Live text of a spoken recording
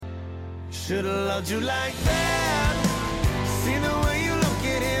Should've loved you like that. See the way you look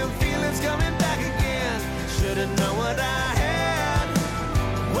at him, feelings coming back again. Should've known what I had.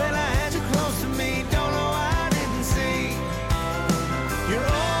 Well, I had you close to me, don't know why I didn't see. You're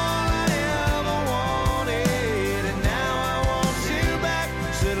all I ever wanted, and now I want you back.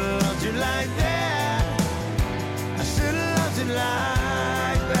 Should've loved you like that. I should've loved you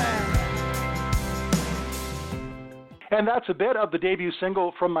like that. And that's a bit of the debut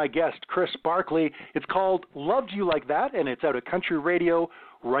single from my guest, Kris Barclay. It's called Loved You Like That, and it's out at Country Radio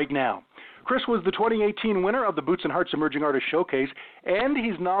right now. Kris was the 2018 winner of the Boots and Hearts Emerging Artist Showcase, and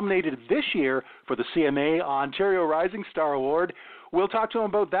he's nominated this year for the CMAOntario Rising Star Award. We'll talk to him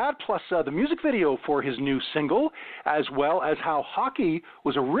about that, plus the music video for his new single, as well as how hockey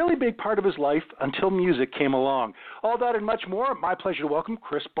was a really big part of his life until music came along. All that and much more. My pleasure to welcome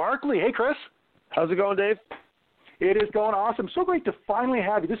Kris Barclay. Hey, Kris. How's it going, Dave? It is going awesome. So great to finally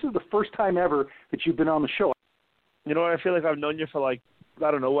have you. This is the first time ever that you've been on the show. You know what? I feel like I've known you for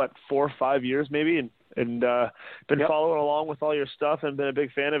 4 or 5 years maybe, and been following along with all your stuff and been a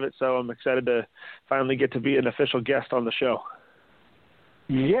big fan of it. So I'm excited to finally get to be an official guest on the show.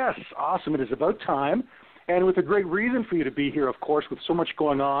 Yes, awesome. It is about time. And with a great reason for you to be here, of course, with so much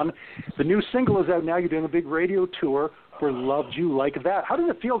going on. The new single is out now. You're doing a big radio tour for Loved You Like That. How does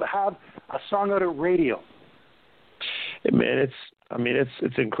it feel to have a song out at radio? Man,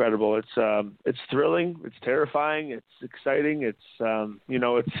 it's incredible. It's thrilling. It's terrifying. It's exciting. It's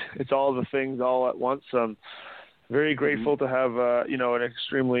all the things all at once. I'm very grateful to have an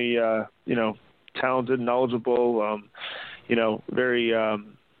extremely talented, knowledgeable, I'm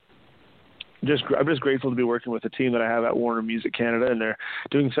just grateful to be working with the team that I have at Warner Music Canada, and they're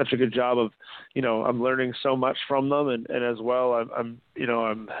doing such a good job of, I'm learning so much from them, and as well, I'm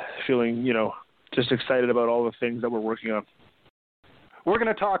feeling, just excited about all the things that we're working on. We're going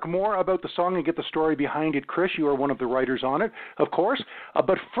to talk more about the song and get the story behind it. Kris, you are one of the writers on it, of course.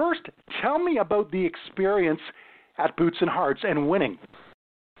 But first, tell me about the experience at Boots and Hearts and winning.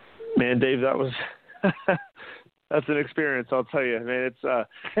 Man, Dave, that was that's an experience, I'll tell you. Man,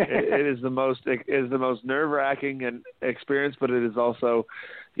 it is the most nerve-wracking and experience, but it is also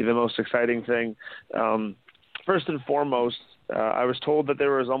the most exciting thing. First and foremost, I was told that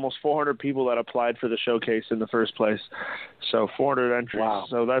there was almost 400 people that applied for the showcase in the first place. So 400 entries. Wow.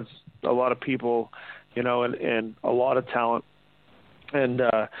 So that's a lot of people, and a lot of talent. And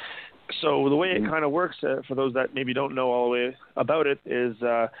so the way it kind of works, for those that maybe don't know all the way about it, is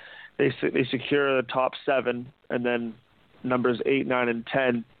they secure the top 7, and then numbers 8, 9, and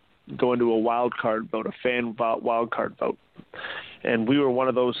 10 go into a wild card vote, a fan wild card vote. And we were one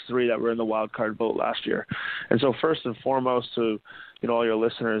of those 3 that were in the wild card vote last year. And so first and foremost to, all your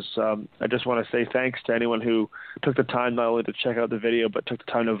listeners, I just want to say thanks to anyone who took the time not only to check out the video, but took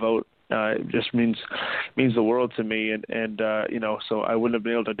the time to vote. It just means the world to me. And so I wouldn't have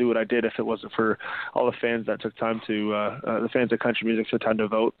been able to do what I did if it wasn't for all the fans that took time to, the fans of country music took time to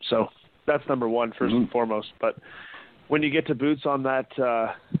vote. So that's number one, first and foremost. But when you get to Boots on that,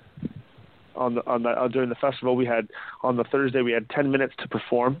 during the festival, we had on the Thursday we had 10 minutes to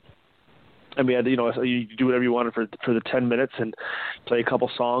perform, and we had you do whatever you wanted for the 10 minutes and play a couple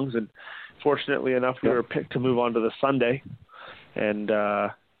songs. And fortunately enough, we were picked to move on to the Sunday. And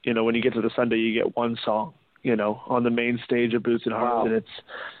when you get to the Sunday, you get one song, on the main stage of Boots and Hearts, and it's.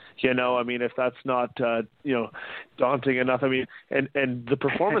 If that's not, daunting enough, and the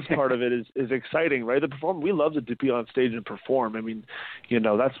performance part of it is exciting, right? We love to be on stage and perform.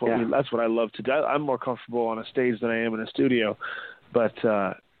 That's what I love to do. I'm more comfortable on a stage than I am in a studio, but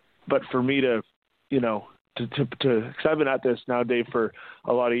for me to, because I've been at this now, Dave, for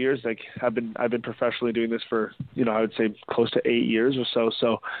a lot of years. I've been professionally doing this for, I would say close to 8 years or so.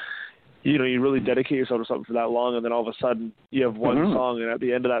 So, you really dedicate yourself to something for that long, and then all of a sudden you have one song, and at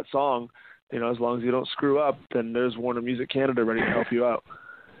the end of that song, as long as you don't screw up, then there's Warner Music Canada ready to help you out.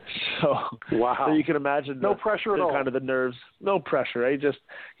 So, so you can imagine no pressure at all. Kind of the nerves, no pressure, right? Just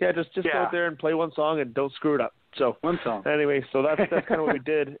go out there and play one song and don't screw it up. So one song. Anyway, so that's kind of what we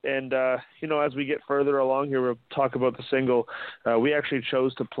did. And as we get further along here, we'll talk about the single. We actually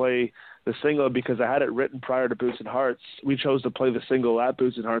chose to play the single because I had it written prior to Boots and Hearts. We chose to play the single at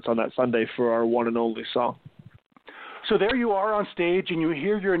Boots and Hearts on that Sunday for our one and only song. So there you are on stage, and you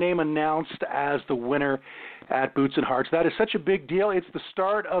hear your name announced as the winner at Boots and Hearts. That is such a big deal. It's the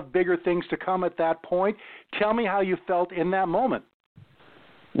start of bigger things to come at that point. Tell me how you felt in that moment.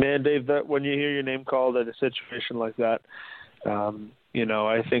 Man, Dave, that when you hear your name called at a situation like that,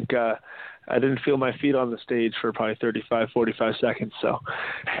 I think I didn't feel my feet on the stage for probably 35, 45 seconds. So,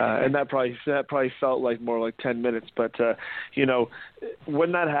 and that probably felt like more like 10 minutes. But, you know,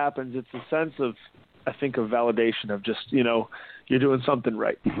 when that happens, it's a sense of, I think, of validation of just, you know, you're doing something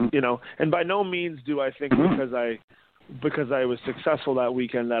right, you know, and by no means do I think because I was successful that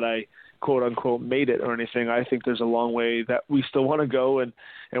weekend that I quote unquote made it or anything. I think there's a long way that we still want to go, and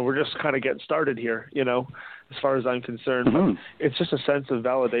we're just kind of getting started here, you know, as far as I'm concerned. But it's just a sense of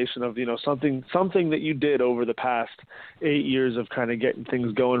validation of, you know, something that you did over the past 8 years of kind of getting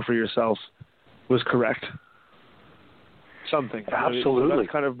things going for yourself was correct. Something. Absolutely.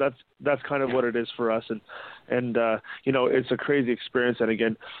 I mean, that's kind of what it is for us, and you know, it's a crazy experience, and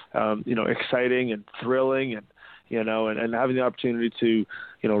again, you know, exciting and thrilling, and you know, and having the opportunity to,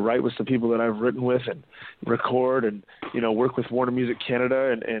 you know, write with some people that I've written with and record and, you know, work with Warner Music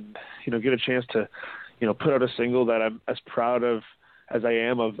Canada and you know, get a chance to, you know, put out a single that I'm as proud of as I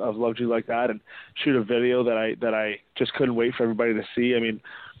am of Loved You Like That, and shoot a video that I just couldn't wait for everybody to see. I mean,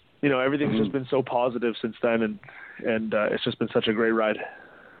 you know, everything's just been so positive since then, and it's just been such a great ride.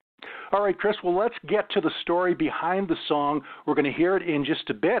 All right, Kris, well, let's get to the story behind the song. We're going to hear it in just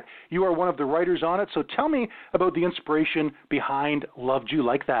a bit. You are one of the writers on it, so tell me about the inspiration behind Loved You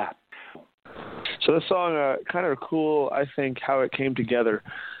Like That. So this song, kind of cool, I think, how it came together.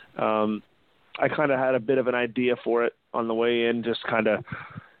 I kind of had a bit of an idea for it on the way in, just kind of,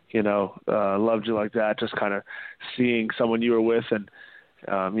 you know, Loved You Like That, just kind of seeing someone you were with and,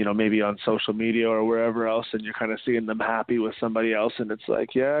 you know, maybe on social media or wherever else, and you're kind of seeing them happy with somebody else, and it's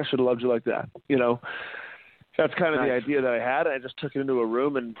like, yeah, I should have loved you like that. You know, that's kind of the idea that I had. I just took it into a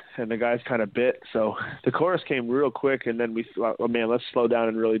room, and the guys kind of bit. So the chorus came real quick, and then we thought, oh man, let's slow down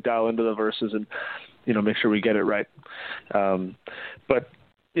and really dial into the verses and, you know, make sure we get it right. But,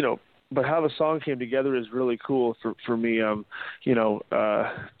 you know, but how the song came together is really cool for me. You know,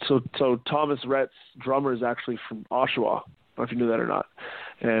 so Thomas Rhett's drummer is actually from Oshawa. I don't know if you knew that or not.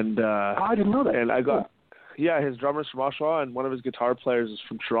 And I didn't know that. And I got, his drummer's from Oshawa, and one of his guitar players is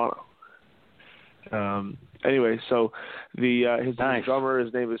from Toronto. Anyway, so his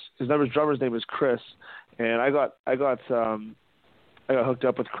drummer's name is Chris, and I got hooked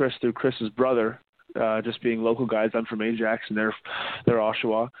up with Chris through Chris's brother, just being local guys. I'm from Ajax, and they're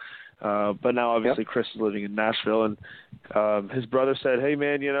Oshawa. But now obviously Chris is living in Nashville, and his brother said, "Hey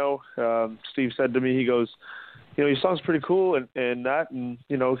man, you know," Steve said to me, he goes, "You know, your song's pretty cool and that, and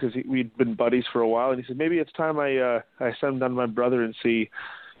you know, because we'd been buddies for a while." And he said, "Maybe it's time I send him down to my brother and see,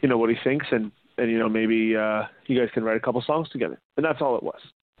 you know, what he thinks, and you know, maybe you guys can write a couple songs together." And that's all it was,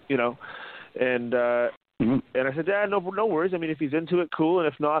 you know. And and I said, "Dad, no worries. I mean, if he's into it, cool. And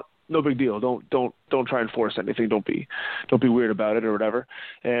if not, no big deal. Don't try and force anything. Don't be weird about it or whatever."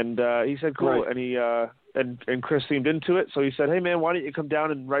 And he said, "Cool." Right. And he and Chris seemed into it, so he said, "Hey man, why don't you come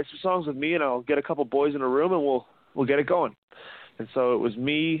down and write some songs with me, and I'll get a couple boys in a room, and we'll get it going." And so it was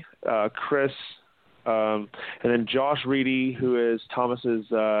me, Chris, and then Josh Reedy, who is Thomas's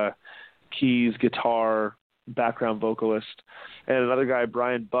keys, guitar, background vocalist, and another guy,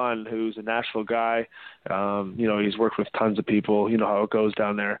 Brian Bunn, who's a Nashville guy. You know, he's worked with tons of people. You know how it goes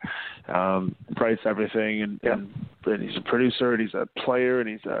down there. Writes everything, and he's a producer, and he's a player, and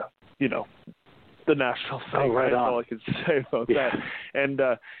he's a, you know, the Nashville thing. Oh, right. That's all I can say about that. And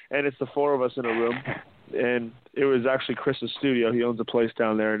it's the four of us in a room, and it was actually Chris's studio. He owns a place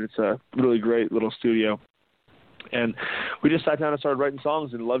down there, and it's a really great little studio. And we just sat down and started writing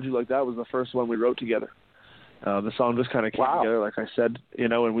songs, and Loved You Like That was the first one we wrote together. The song just kind of came together, like I said, you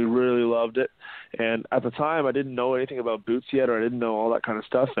know, and we really loved it. And at the time, I didn't know anything about Boots yet, or I didn't know all that kind of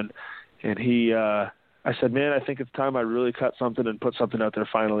stuff. And he, I said, "Man, I think it's time I really cut something and put something out there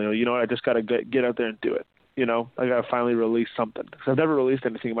finally. You know what? I just got to get out there and do it. You know, I got to finally release something, because I've never released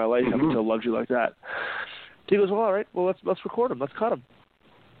anything in my life up until Loved You Like That." He goes, "Well, all right. Well, let's record them. Let's cut them."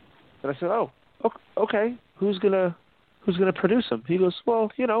 And I said, "Oh, okay. Who's gonna produce them?" He goes,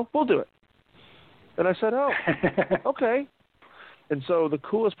 "Well, you know, we'll do it." And I said, "Oh, okay." And so the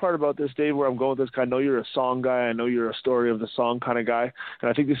coolest part about this, Dave, where I'm going with this, I know you're a song guy. I know you're a story of the song kind of guy. And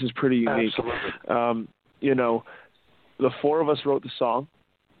I think this is pretty unique. Absolutely. You know, the four of us wrote the song.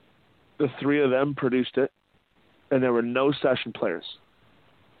 The three of them produced it. And there were no session players.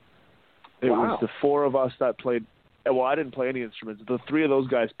 It was the four of us that played. Well, I didn't play any instruments. The three of those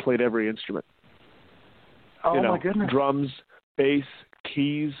guys played every instrument. Oh, you know, my goodness. Drums, bass,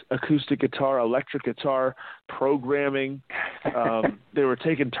 keys, acoustic guitar, electric guitar, programming. They were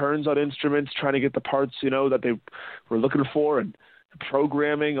taking turns on instruments, trying to get the parts, you know, that they were looking for, and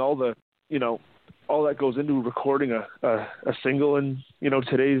programming all the, you know, all that goes into recording a single in, you know,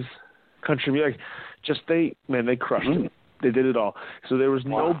 today's country music. Just they crushed it. did it all. So there was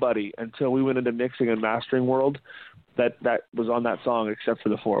nobody until we went into mixing and mastering world that was on that song except for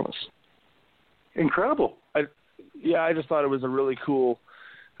the four of us. Incredible. I just thought it was a really cool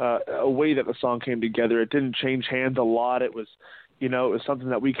a way that the song came together. It didn't change hands a lot. It was, it was something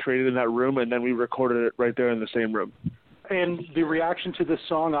that we created in that room, and then we recorded it right there in the same room. And the reaction to this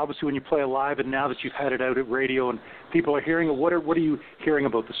song, obviously, when you play it live, and now that you've had it out at radio and people are hearing it, what are you hearing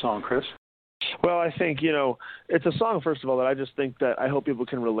about the song, Kris? Well, I think, it's a song, first of all, that I just think that I hope people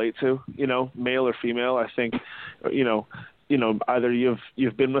can relate to, male or female. I think, either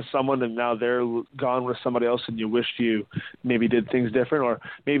you've been with someone and now they're gone with somebody else and you wished you maybe did things different, or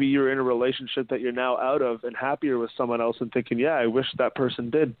maybe you're in a relationship that you're now out of and happier with someone else and thinking, yeah, I wish that person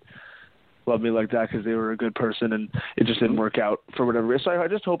did love me like that because they were a good person and it just didn't work out for whatever reason. So I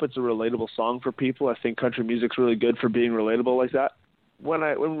just hope it's a relatable song for people. I think country music's really good for being relatable like that. When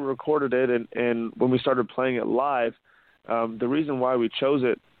we recorded it and when we started playing it live, the reason why we chose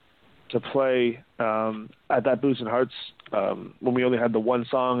it to play at that Boots and Hearts when we only had the one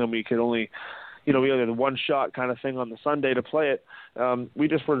song and we could only, we only had one shot kind of thing on the Sunday to play it. We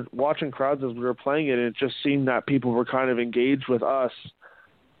just were watching crowds as we were playing it, and it just seemed that people were kind of engaged with us.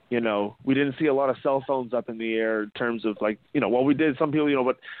 We didn't see a lot of cell phones up in the air in terms of we did, some people,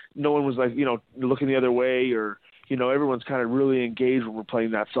 but no one was looking the other way or, everyone's kind of really engaged when we're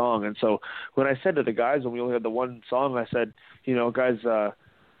playing that song. And so when I said to the guys when we only had the one song, I said, guys,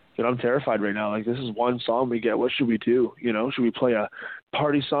 I'm terrified right now. This is one song we get. What should we do? Should we play a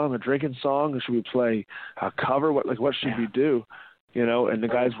party song, a drinking song, or should we play a cover? What should we do? And the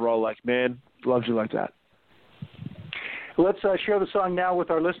guys were all like, man, loved you like that. Let's share the song now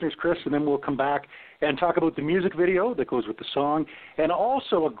with our listeners, Kris, and then we'll come back and talk about the music video that goes with the song, and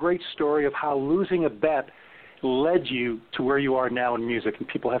also a great story of how losing a bet led you to where you are now in music, and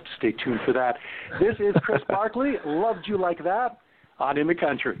people have to stay tuned for that. This is Kris Barclay, Loved You Like That, on In the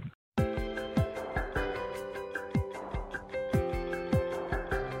Country.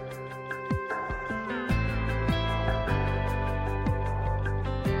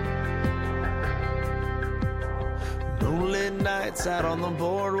 Moonlit nights out on the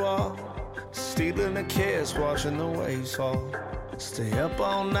boardwalk, stealing a kiss, watching the waves fall. Stay up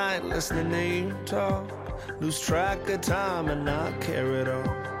all night listening to you talk, lose track of time and not care at all.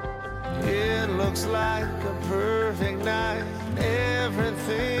 It looks like a perfect night,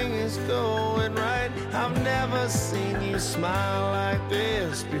 everything is going right. I've never seen you smile like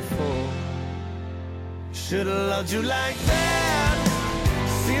this before. Should've loved you like that,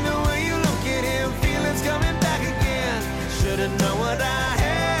 see the way you look at him, feelings coming back again. Should've known what I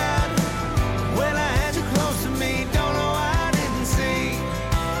had, when I had you close to me, don't know why I didn't see.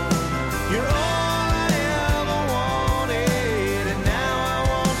 You're all I ever wanted, and now I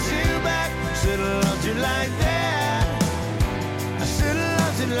want you back. Should've loved you like that, I should've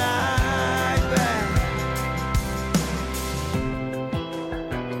loved you like that.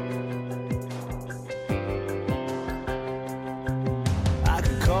 I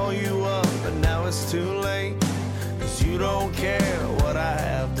could call you up, but now it's too late, 'cause you don't care what I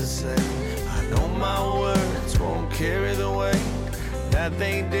have to say. I know my words won't carry the weight that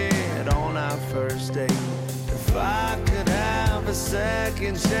they did on our first date. If I could have a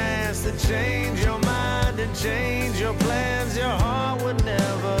second chance to change your mind, to change your plans, your heart would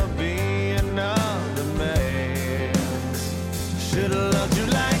never be another man's. Should've loved you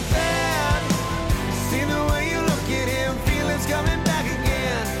like that, see the way you look at him, feelings coming back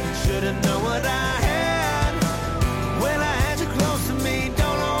again. Should've known what I had, when I had you close to me,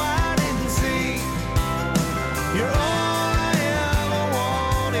 don't know why I didn't see. You're all I ever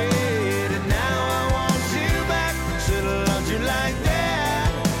wanted, and now I want you back. Should've loved you like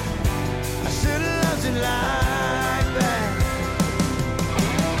that, I should've loved you like that.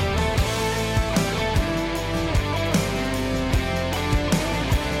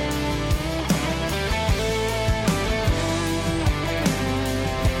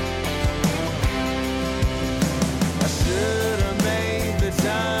 I should've made the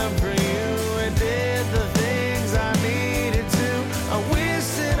time for you and did the things I needed to. I wish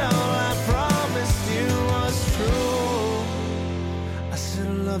that all I promised you was true. I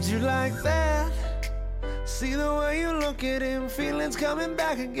should've loved you like that, see the way you look at him, feelings coming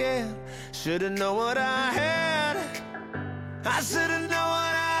back again. Should've known what I had, I should've known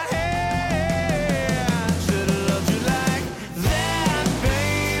what I had. Should've loved you like that,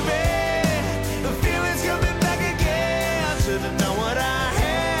 baby, the feelings coming back again. Should've known what I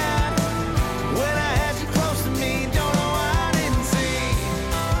had, when I had you close to me, don't know why I didn't see.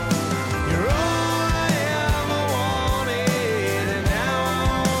 You're all I ever wanted, and now I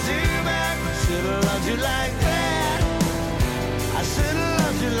want you back. Should've loved you like that,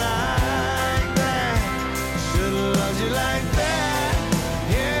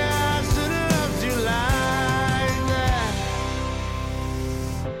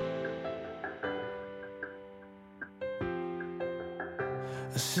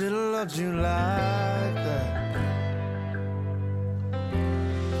 I should have loved you like that.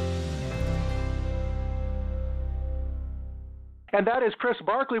 And that is Kris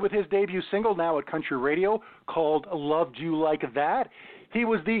Barclay with his debut single now at Country Radio called Loved You Like That. He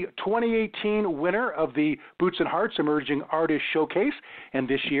was the 2018 winner of the Boots and Hearts Emerging Artist Showcase, and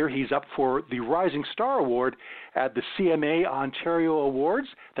this year he's up for the Rising Star Award at the CMAOntario Awards.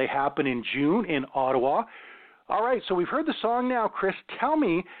 They happen in June in Ottawa. All right, so we've heard the song now. Kris, tell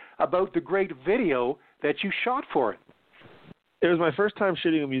me about the great video that you shot for it. It was my first time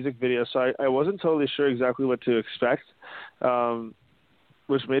shooting a music video, so I wasn't totally sure exactly what to expect,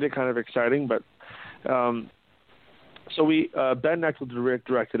 which made it kind of exciting. But so Ben Nexel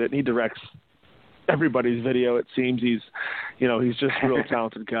directed it, and he directs everybody's video. It seems he's just a real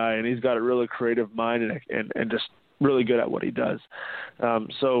talented guy, and he's got a really creative mind and just really good at what he does.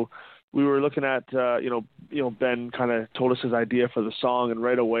 So we were looking at Ben kind of told us his idea for the song, and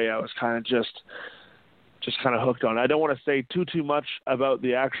right away I was kind of just kind of hooked on it. I don't want to say too much about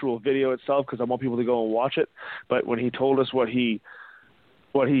the actual video itself because I want people to go and watch it. But when he told us what he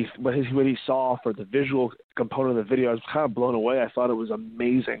saw for the visual component of the video, I was kind of blown away. I thought it was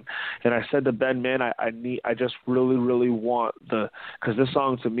amazing, and I said to Ben, "Man, I just really want because this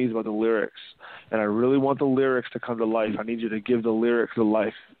song to me is about the lyrics, and I really want the lyrics to come to life. I need you to give the lyrics to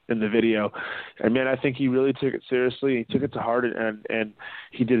life in the video." And man, I think he really took it seriously. He took it to heart, and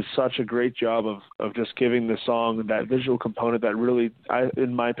he did such a great job of just giving the song that visual component that really,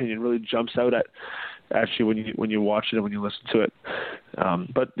 in my opinion, really jumps out at you when you watch it and when you listen to it.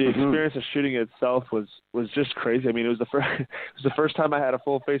 But the experience of shooting it itself was just crazy. I mean, it was the first time I had a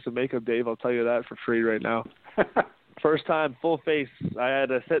full face of makeup, Dave. I'll tell you that for free right now. First time, full face. I had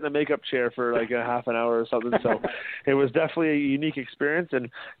to sit in a makeup chair for like a half an hour or something. So it was definitely a unique experience.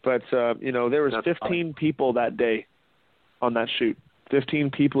 But there was 15 people that day on that shoot. 15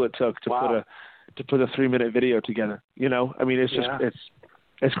 people it took to put a 3-minute video together. I mean, it's just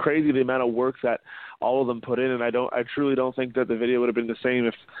it's crazy the amount of work that all of them put in, and I truly don't think that the video would have been the same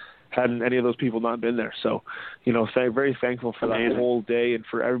if hadn't any of those people not been there. So, very thankful for that whole day and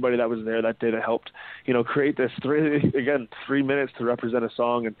for everybody that was there that day that helped, create this 3 minutes to represent a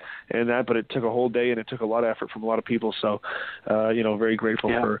song and that, but it took a whole day and it took a lot of effort from a lot of people. So, very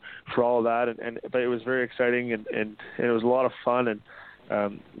grateful for all of that. But it was very exciting and it was a lot of fun and,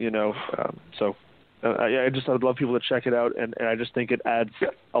 so. I'd love people to check it out, and I just think it adds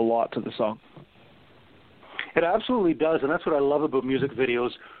a lot to the song. It absolutely does, and that's what I love about music videos.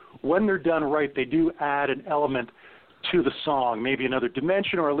 When they're done right, they do add an element to the song, maybe another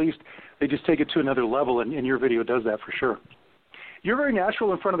dimension, or at least they just take it to another level, and your video does that for sure. You're very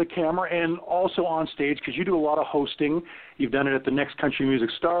natural in front of the camera and also on stage because you do a lot of hosting. You've done it at the Next Country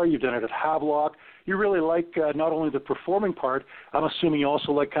Music Star. You've done it at Havelock. You really like not only the performing part, I'm assuming you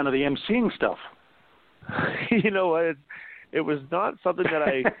also like kind of the emceeing stuff. You know what? It was not something that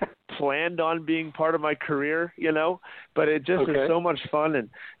I planned on being part of my career, but it just is so much fun.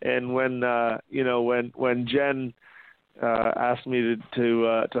 And when Jen asked me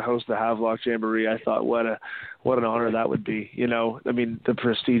to host the Havelock Jamboree, I thought what an honor that would be. I mean, the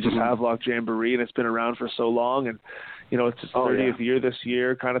prestigious Havelock Jamboree, and it's been around for so long, and it's its 30th year this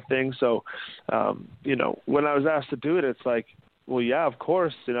year, kind of thing. So, when I was asked to do it, it's like, well, yeah, of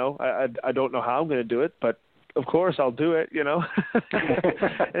course, I don't know how I'm going to do it, but of course I'll do it, and,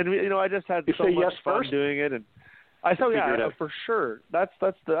 I just had so much fun doing it. And I thought, for sure. That's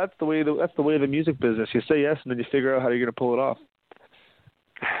the way of the music business. You say yes, and then you figure out how you're going to pull it off.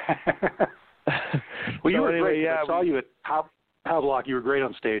 Well, you were great. I saw you at Havelock. You were great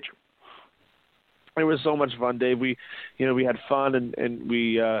on stage. It was so much fun, Dave. We had fun, and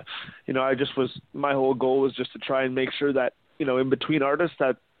we, my whole goal was just to try and make sure that, in between artists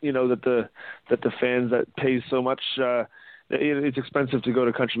that, that the fans that pay so much, it's expensive to go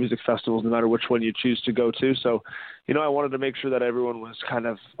to country music festivals, no matter which one you choose to go to. So, I wanted to make sure that everyone was kind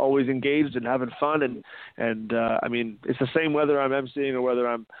of always engaged and having fun. And I mean, it's the same whether I'm emceeing or whether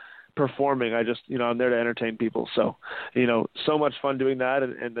I'm performing. I just, I'm there to entertain people. So, so much fun doing that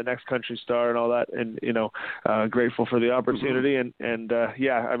and the Next Country Star and all that. And, grateful for the opportunity and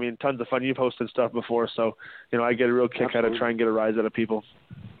I mean, tons of fun. You've hosted stuff before. So, I get a real kick out of trying to get a rise out of people.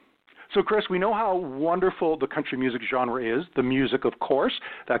 So, Kris, we know how wonderful the country music genre is. The music, of course,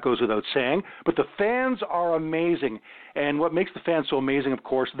 that goes without saying. But the fans are amazing. And what makes the fans so amazing, of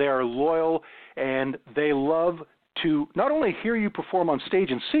course, they are loyal and they love to not only hear you perform on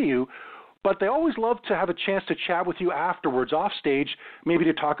stage and see you, but they always love to have a chance to chat with you afterwards off stage, maybe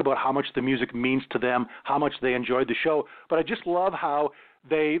to talk about how much the music means to them, how much they enjoyed the show. But I just love how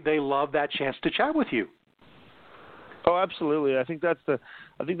they love that chance to chat with you. Oh, absolutely. I think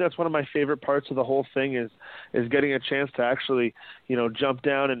that's one of my favorite parts of the whole thing is getting a chance to actually, jump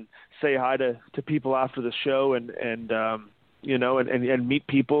down and say hi to people after the show and meet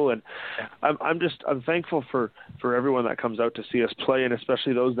people. And I'm thankful for everyone that comes out to see us play, and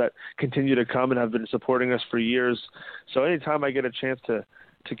especially those that continue to come and have been supporting us for years. So anytime I get a chance to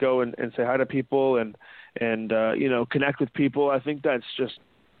go and say hi to people and connect with people, I think that's just,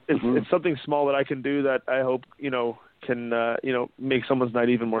 it's something small that I can do that I hope, can make someone's night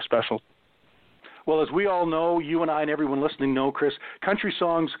even more special. Well, as we all know, you and I and everyone listening know, Kris, country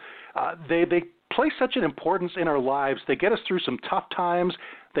songs, they play such an importance in our lives. They get us through some tough times.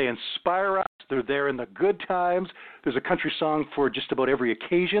 They inspire us. They're there in the good times. There's a country song for just about every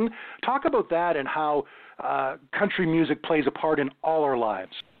occasion. Talk about that and how country music plays a part in all our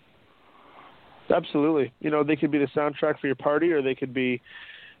lives. Absolutely. They could be the soundtrack for your party, or they could be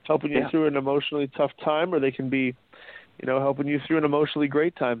helping you through an emotionally tough time, or they can be, helping you through an emotionally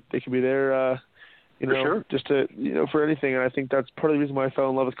great time. They can be there, for sure. just to, for anything. And I think that's part of the reason why I fell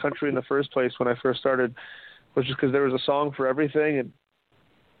in love with country in the first place when I first started, was just because there was a song for everything, and,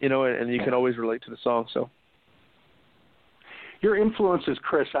 and you can always relate to the song. So. Your influences,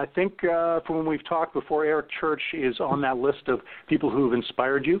 Kris, I think from when we've talked before, Eric Church is on that list of people who have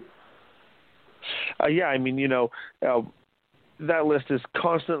inspired you. That list is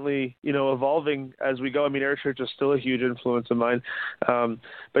constantly, evolving as we go. I mean, Eric Church is still a huge influence of mine.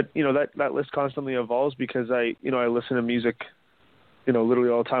 But that list constantly evolves because I listen to music, literally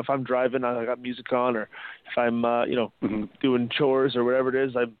all the time. If I'm driving, I got music on, or if I'm, doing chores or whatever it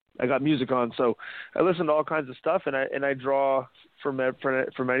is, I got music on. So I listen to all kinds of stuff, and I draw from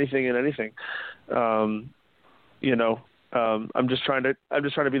anything and anything. I'm just trying to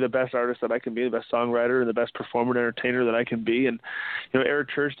be the best artist that I can be, the best songwriter, and the best performer and entertainer that I can be. And Eric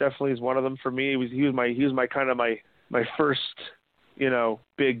Church definitely is one of them for me. He was my kind of my first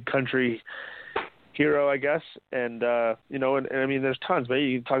big country hero, I guess. And and I mean, there's tons. But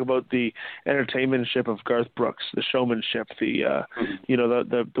you can talk about the entertainmentship of Garth Brooks, the showmanship, the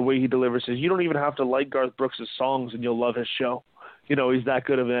the way he delivers his. You don't even have to like Garth Brooks' songs, and you'll love his show. He's that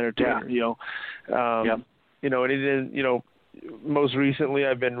good of an entertainer. And he didn't, most recently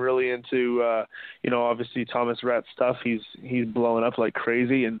I've been really into, obviously Thomas Rhett's stuff. He's blowing up like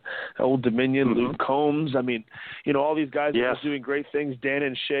crazy, and Old Dominion, Luke Combs. I mean, all these guys are doing great things. Dan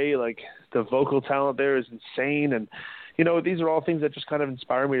and Shay, like the vocal talent there is insane. And, these are all things that just kind of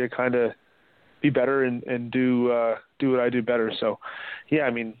inspire me to kind of be better and do what I do better. So, yeah,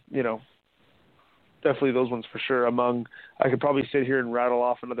 I mean, definitely those ones for sure. I could probably sit here and rattle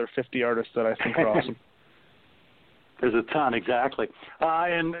off another 50 artists that I think are awesome. There's a ton, exactly.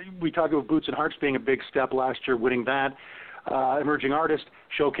 And we talked about Boots and Hearts being a big step last year, winning that Emerging Artist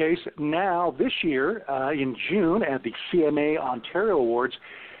Showcase. Now, this year, in June, at the CMAOntario Awards,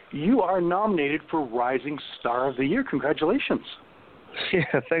 you are nominated for Rising Star of the Year. Congratulations.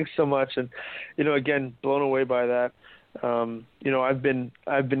 Yeah, thanks so much. And, again, blown away by that. I've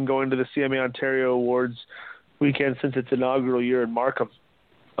been going to the CMAOntario Awards weekend since its inaugural year in Markham.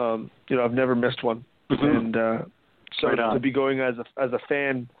 I've never missed one. And so to be going as a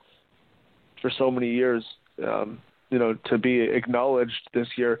fan for so many years, to be acknowledged this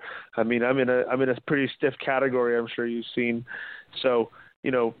year, I mean, I'm in a pretty stiff category. I'm sure you've seen. So,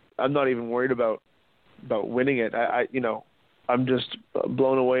 I'm not even worried about winning it. I'm just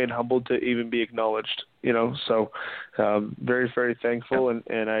blown away and humbled to even be acknowledged. So very, very thankful,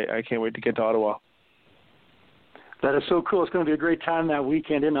 and I can't wait to get to Ottawa. That is so cool. It's going to be a great time that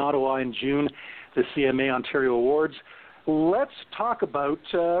weekend in Ottawa in June, the CMAOntario Awards. Let's talk about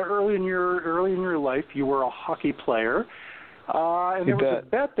early in your life, you were a hockey player, and there was a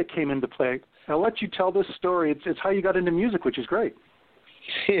bet that came into play. I'll let you tell this story. It's how you got into music, which is great.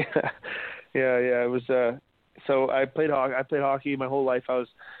 Yeah. It was so I played hockey my whole life. I was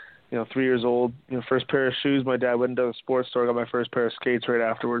 3 years old. First pair of shoes. My dad went into the sports store, got my first pair of skates right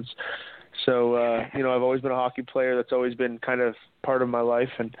afterwards. So I've always been a hockey player. That's always been kind of part of my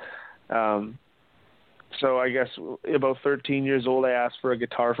life. And so I guess about 13 years old, I asked for a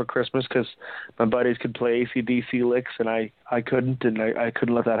guitar for Christmas because my buddies could play AC/DC licks and I couldn't, and I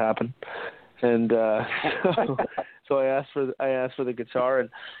couldn't let that happen. And so I asked for the guitar, and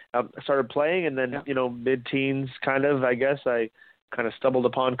I started playing, and then mid-teens kind of, I guess I kind of stumbled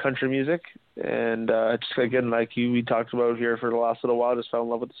upon country music, and just again, like we talked about here for the last little while, just fell in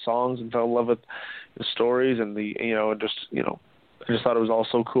love with the songs and fell in love with the stories and I just thought it was all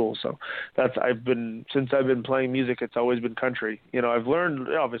so cool. So since I've been playing music, it's always been country. I've learned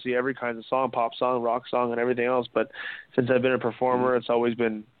obviously every kind of song, pop song, rock song, and everything else, but since I've been a performer, it's always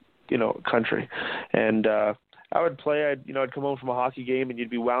been country. And I would play. I'd come home from a hockey game and you'd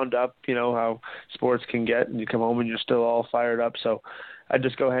be wound up, how sports can get, and you come home and you're still all fired up. So I'd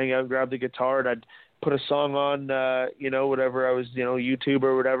just go hang out, grab the guitar, and I'd put a song on, whatever I was, YouTube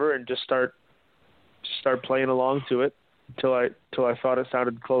or whatever, and just start playing along to it until I thought it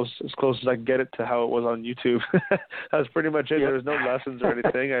sounded as close as I could get it to how it was on YouTube. That was pretty much it. There was no lessons or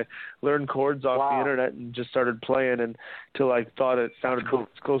anything. I learned chords off the internet and just started playing until I thought it sounded as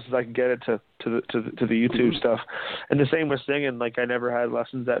close as I could get it to the YouTube stuff. And the same with singing. Like, I never had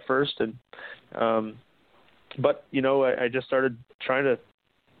lessons at first, and but I just started trying to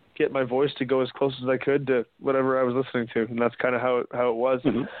get my voice to go as close as I could to whatever I was listening to, and that's kind of how it was.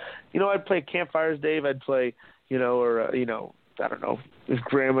 Mm-hmm. I'd play campfires, Dave. I'd play, I don't know, if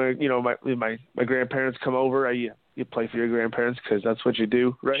grandma, my grandparents come over, you play for your grandparents because that's what you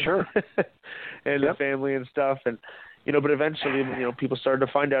do, right? Sure. And the family and stuff, and but eventually, people started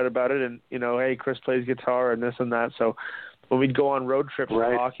to find out about it, and hey, Kris plays guitar and this and that, so. When we'd go on road trips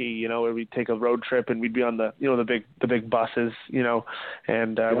for hockey, where we'd take a road trip and we'd be on the big buses,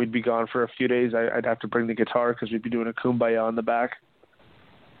 and we'd be gone for a few days. I'd have to bring the guitar because we'd be doing a kumbaya on the back.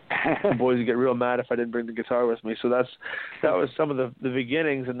 The boys would get real mad if I didn't bring the guitar with me. So that was some of the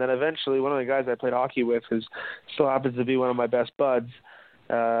beginnings, and then eventually one of the guys I played hockey with, who still happens to be one of my best buds,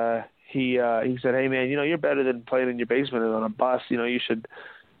 he said, "Hey man, you're better than playing in your basement and on a bus. You should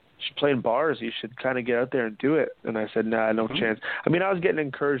play in bars. You should kind of get out there and do it." And I said, "Nah, no chance." I mean, I was getting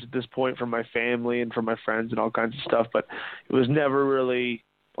encouraged at this point from my family and from my friends and all kinds of stuff, but it was never really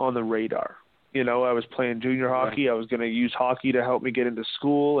on the radar. I was playing junior hockey. I was going to use hockey to help me get into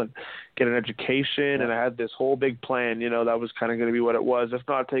school and get an education, and I had this whole big plan. That was kind of going to be what it was. If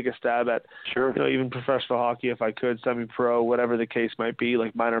not, take a stab at, even professional hockey if I could, semi-pro, whatever the case might be,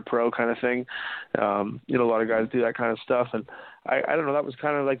 like minor pro kind of thing. A lot of guys do that kind of stuff, and I don't know, that was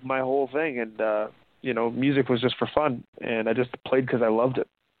kind of like my whole thing, and music was just for fun, and I just played because I loved it.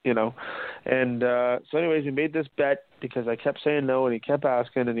 And so anyways, we made this bet because I kept saying no and he kept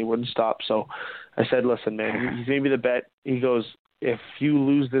asking and he wouldn't stop. So I said, "Listen, man," he gave me the bet. He goes, "If you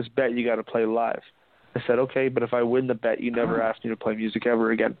lose this bet, you got to play live." I said, "Okay, but if I win the bet, you never ask me to play music ever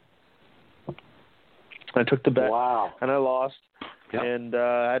again." I took the bet and I lost, and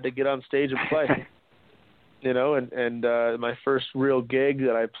I had to get on stage and play. And my first real gig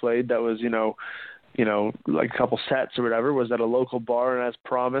that I played that was, like a couple sets or whatever, was at a local bar, and as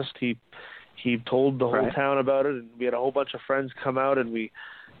promised, he told the whole town about it, and we had a whole bunch of friends come out, and we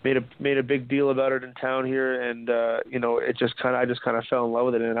made a big deal about it in town here, and I just kind of fell in love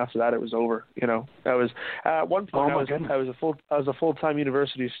with it, and after that it was over. I was at one point I was a full-time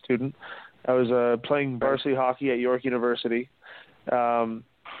university student. I was playing varsity hockey at York University. I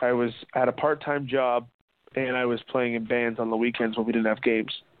had a part-time job, and I was playing in bands on the weekends when we didn't have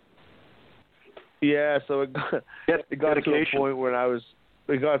games. Yeah, so it got to a point when I was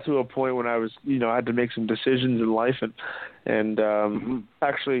I had to make some decisions in life, and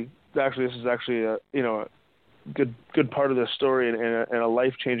actually this is actually a good part of this story and a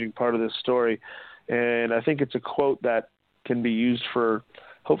life-changing part of this story, and I think it's a quote that can be used for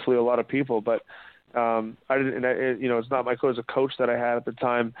hopefully a lot of people, but it's not my quote. It's a coach that I had at the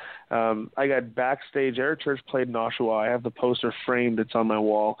time. I got backstage. Eric Church played in Oshawa. I have the poster framed. It's on my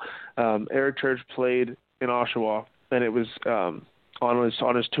wall. Eric Church played in Oshawa, and it was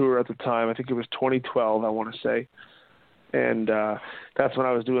on his tour at the time. I think it was 2012, I want to say. And that's when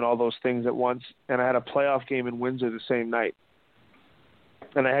I was doing all those things at once. And I had a playoff game in Windsor the same night.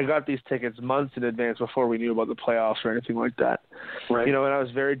 And I had got these tickets months in advance before we knew about the playoffs or anything like that. Right. And I was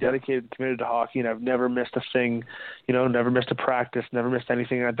very dedicated and committed to hockey, and I've never missed a thing, never missed a practice, never missed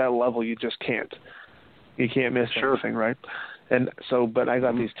anything at that level. You just can't. You can't miss anything, right? And so, but I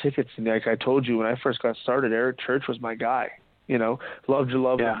got these tickets, and like I told you, when I first got started, Eric Church was my guy. Loved You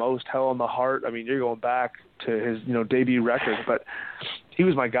Love the Most, Hell on the Heart. I mean, you're going back to his, debut record, but he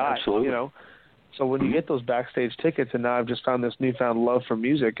was my guy, Absolutely. So when you get those backstage tickets, and now I've just found this newfound love for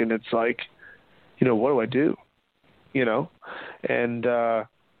music, and it's like, what do I do? And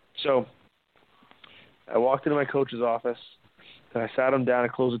so I walked into my coach's office, and I sat him down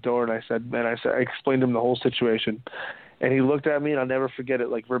and closed the door, and I explained to him the whole situation. And he looked at me, and I'll never forget it,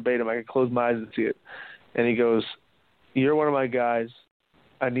 like verbatim. I could close my eyes and see it. And he goes, "You're one of my guys.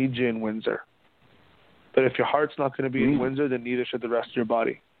 I need you in Windsor. But if your heart's not going to be in Windsor, then neither should the rest of your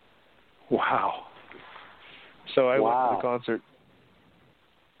body." Wow. So I went to the concert.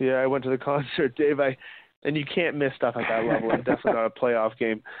 Yeah, I went to the concert, Dave. And you can't miss stuff at that level. It's definitely not a playoff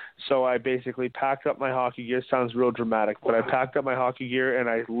game. So I basically packed up my hockey gear. It sounds real dramatic, but I packed up my hockey gear, and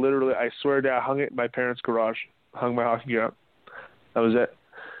I swear to God, I hung it in my parents' garage. Hung my hockey gear up. That was it.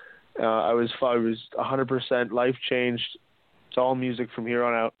 I was 100% life changed. It's all music from here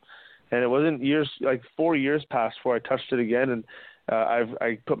on out. And it wasn't 4 years passed before I touched it again. And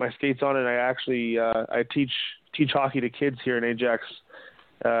I put my skates on, and I actually I teach hockey to kids here in Ajax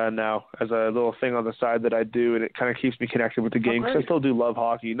now as a little thing on the side that I do, and it kind of keeps me connected with the game because I still do love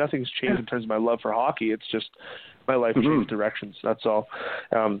hockey. Nothing's changed in terms of my love for hockey. It's just my life changed directions. That's all.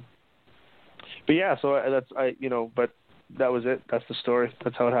 But yeah, so but that was it. That's the story.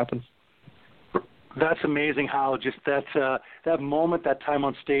 That's how it happened. That's amazing how just that moment, that time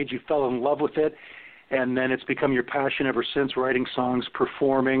on stage, you fell in love with it, and then it's become your passion ever since, writing songs,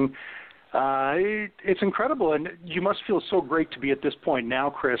 performing. It's incredible, and you must feel so great to be at this point now,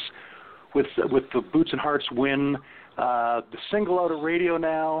 Kris, with the Boots and Hearts win, the single out of radio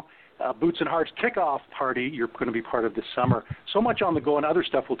now, Boots and Hearts kickoff party you're going to be part of this summer. So much on the go and other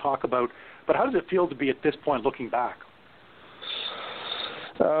stuff we'll talk about, but how does it feel to be at this point looking back?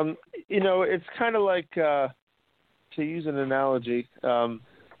 It's kind of like, to use an analogy,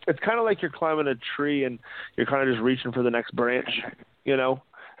 it's kind of like you're climbing a tree and you're kind of just reaching for the next branch,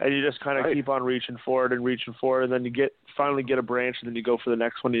 and you just kind of keep on reaching for it, and then you finally get a branch, and then you go for the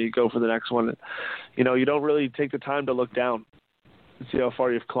next one, and you go for the next one. And, you don't really take the time to look down and see how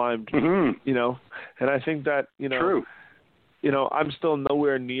far you've climbed, and I think that, True. I'm still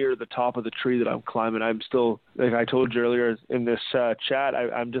nowhere near the top of the tree that I'm climbing. I'm still, like I told you earlier in this chat,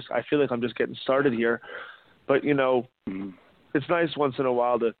 I feel like I'm just getting started here. But, it's nice once in a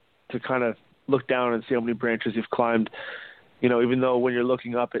while to kind of look down and see how many branches you've climbed, even though when you're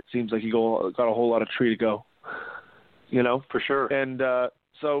looking up, it seems like you got a whole lot of tree to go, For sure. And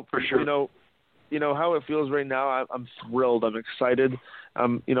so, for sure. How it feels right now, I'm thrilled. I'm excited.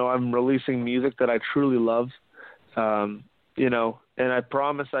 I'm releasing music that I truly love. And I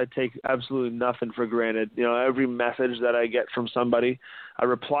promise I take absolutely nothing for granted. Every message that I get from somebody, I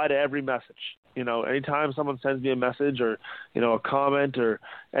reply to every message. Anytime someone sends me a message or, a comment or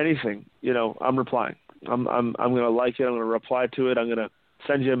anything, I'm replying. I'm going to like it. I'm going to reply to it. I'm going to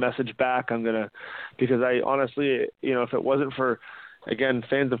send you a message back. Because I honestly, if it wasn't for, again,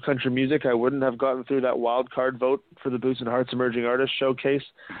 fans of country music, I wouldn't have gotten through that wild card vote for the Boots and Hearts Emerging Artist Showcase.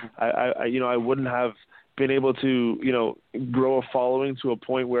 I wouldn't have been able to, grow a following to a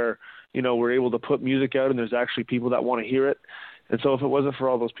point where, we're able to put music out and there's actually people that want to hear it. And so if it wasn't for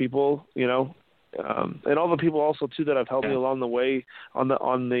all those people, and all the people also too that have helped me along the way on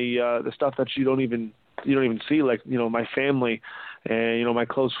the stuff that you don't even see, like, my family and, my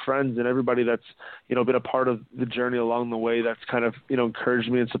close friends and everybody that's, been a part of the journey along the way, that's kind of,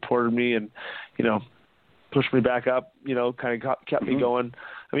 encouraged me and supported me and, pushed me back up, kind of kept me going.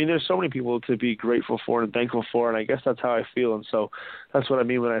 I mean, there's so many people to be grateful for and thankful for, and I guess that's how I feel. And so that's what I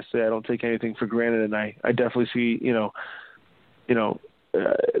mean when I say I don't take anything for granted. And I definitely see,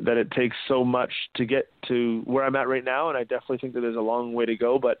 that it takes so much to get to where I'm at right now. And I definitely think that there's a long way to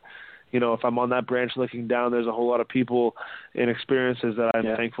go. But, if I'm on that branch looking down, there's a whole lot of people and experiences that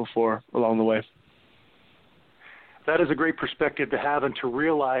I'm thankful for along the way. That is a great perspective to have and to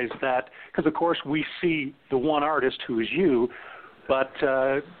realize that, because, of course, we see the one artist who is you, but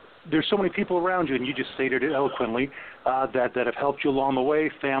there's so many people around you, and you just stated it eloquently, that have helped you along the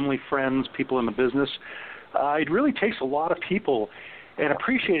way, family, friends, people in the business. It really takes a lot of people and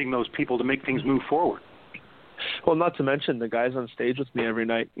appreciating those people to make things move forward. Well, not to mention the guys on stage with me every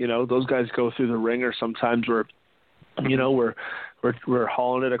night. Those guys go through the ringer sometimes where, we're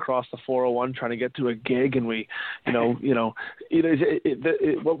hauling it across the 401 trying to get to a gig, and we,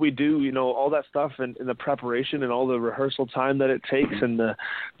 what we do, all that stuff and the preparation and all the rehearsal time that it takes, and the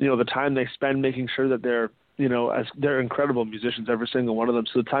time they spend making sure that they're, as they're incredible musicians, every single one of them.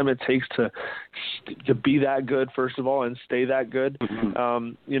 So the time it takes to be that good, first of all, and stay that good,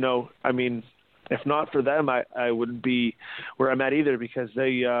 I mean, if not for them, I wouldn't be where I'm at either, because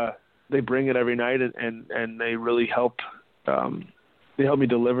they bring it every night and they really help. They help me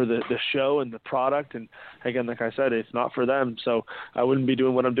deliver the show and the product. And again, like I said, it's not for them, so I wouldn't be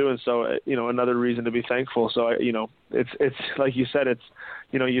doing what I'm doing. So, another reason to be thankful. So, it's like you said, it's,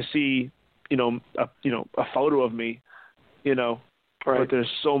 you see, a photo of me, right. But there's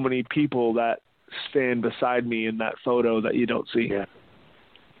so many people that stand beside me in that photo that you don't see. Yeah.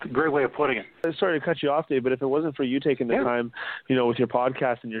 Great way of putting it. Sorry to cut you off, Dave, but if it wasn't for you taking the time, with your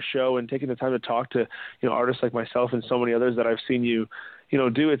podcast and your show and taking the time to talk to, artists like myself and so many others that I've seen you,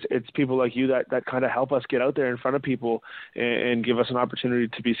 do, it's people like you that kind of help us get out there in front of people and give us an opportunity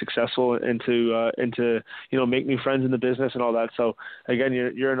to be successful and to make new friends in the business and all that. So again,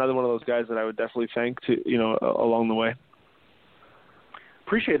 you're another one of those guys that I would definitely thank along the way.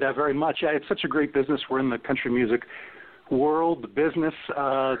 Appreciate that very much. It's such a great business. We're in the country music world, the business,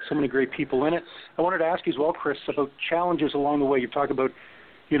 so many great people in it. I wanted to ask you as well, Kris, about challenges along the way. You've talked about,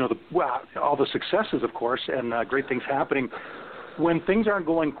 all the successes, of course, and great things happening. When things aren't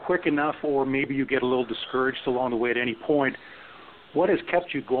going quick enough, or maybe you get a little discouraged along the way at any point, what has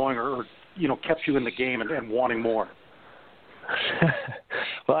kept you going, or kept you in the game and wanting more?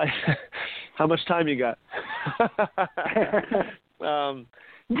 Well, how much time you got?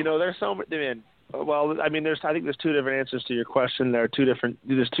 There's so much. I think there's two different answers to your question. There's two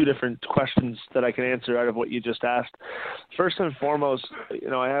different questions that I can answer out of what you just asked. First and foremost,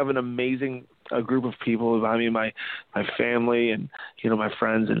 I have an amazing group of people behind me, my family and my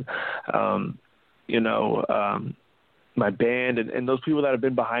friends and my band and those people that have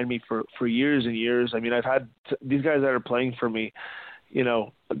been behind me for years and years. I mean, I've had these guys that are playing for me.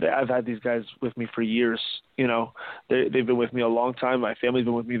 I've had these guys with me for years. They've been with me a long time. My family's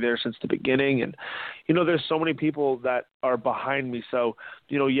been with me there since the beginning. And, there's so many people that are behind me. So,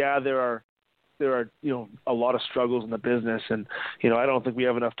 there are a lot of struggles in the business. And, I don't think we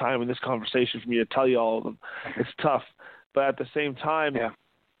have enough time in this conversation for me to tell you all of them. It's tough. But at the same time,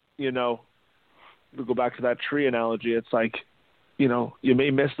 we'll go back to that tree analogy. It's like, you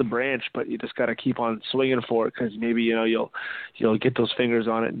may miss the branch, but you just got to keep on swinging for it because maybe, you'll get those fingers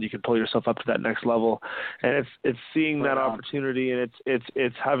on it and you can pull yourself up to that next level. And it's seeing that opportunity, and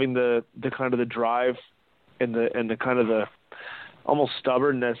it's having the kind of the drive and the kind of the almost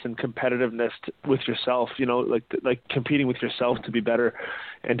stubbornness and competitiveness with yourself, like competing with yourself to be better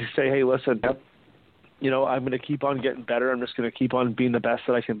and to say, hey, listen, I'm going to keep on getting better. I'm just going to keep on being the best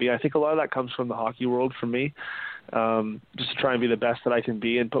that I can be. I think a lot of that comes from the hockey world for me, just to try and be the best that I can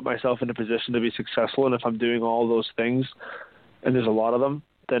be and put myself in a position to be successful. And if I'm doing all those things, and there's a lot of them,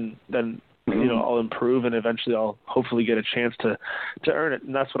 then I'll improve, and eventually I'll hopefully get a chance to earn it.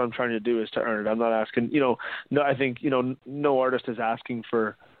 And that's what I'm trying to do, is to earn it. I'm not asking, I think, no artist is asking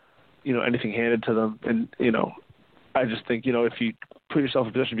for, anything handed to them. And, I just think, if you put yourself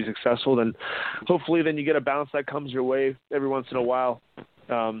in a position to be successful, then hopefully then you get a bounce that comes your way every once in a while.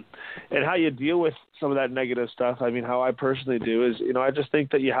 And how you deal with some of that negative stuff, I mean, how I personally do is, I just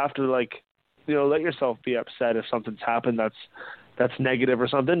think that you have to let yourself be upset if something's happened that's negative or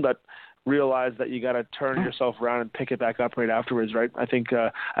something, but realize that you got to turn yourself around and pick it back up right afterwards, right? I think I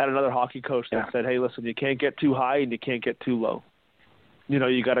had another hockey coach that said, hey, listen, you can't get too high and you can't get too low. You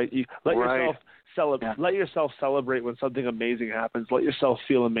got to let yourself let yourself celebrate when something amazing happens. Let yourself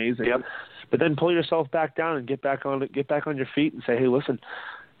feel amazing. But then pull yourself back down and get back on your feet and say, hey, listen,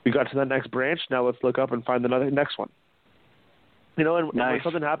 we got to that next branch. Now let's look up and find the next one. And when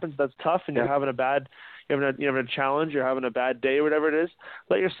something happens that's tough and you're having you're having a challenge, you're having a bad day or whatever it is,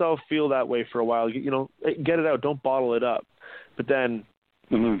 let yourself feel that way for a while. Get it out. Don't bottle it up. But then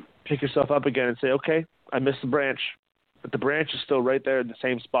pick yourself up again and say, okay, I missed the branch, but the branch is still right there in the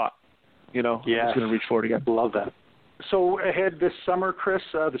same spot. I'm just going to reach for it again. Love that. So ahead this summer, Kris,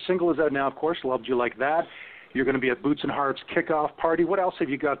 the single is out now, of course, Loved You Like That. You're going to be at Boots and Heart's kickoff party. What else have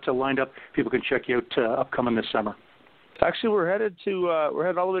you got lined up? People can check you out upcoming this summer. Actually, we're headed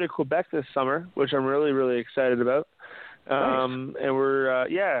all the way to Quebec this summer, which I'm really, really excited about. And we're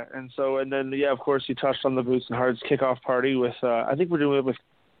and then of course you touched on the Boots and Heart's kickoff party with I think we're doing it with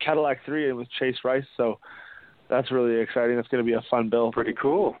Cadillac 3 and with Chase Rice, so that's really exciting. That's going to be a fun bill. Pretty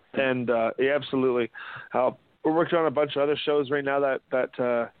cool. And absolutely. We're working on a bunch of other shows right now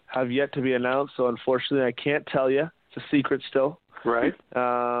that have yet to be announced, so unfortunately I can't tell you. It's a secret still. Right.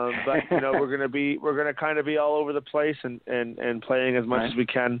 But we're gonna kind of be all over the place and playing as much as we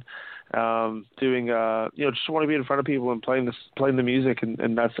can. Doing just want to be in front of people and playing the music,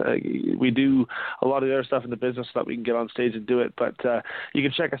 and that's we do a lot of the other stuff in the business so that we can get on stage and do it. But you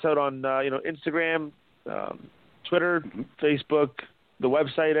can check us out on Instagram, Twitter, Facebook, the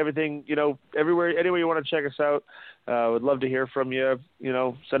website, everything, everywhere, anywhere you want to check us out. Would love to hear from you.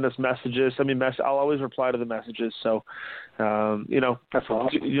 Send us messages. Send me I'll always reply to the messages. So, that's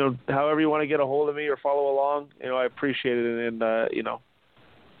awesome. However you want to get a hold of me or follow along, I appreciate it. And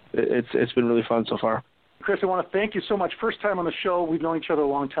it's been really fun so far. Kris, I want to thank you so much. First time on the show. We've known each other a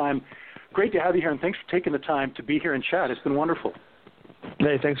long time. Great to have you here, and thanks for taking the time to be here and chat. It's been wonderful.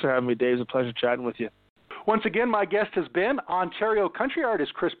 Hey, thanks for having me, Dave. It's a pleasure chatting with you. Once again, my guest has been Ontario country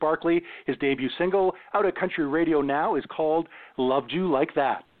artist Kris Barclay. His debut single out at country radio now is called Loved You Like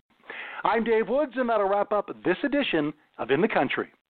That. I'm Dave Woods, and that'll wrap up this edition of In the Country.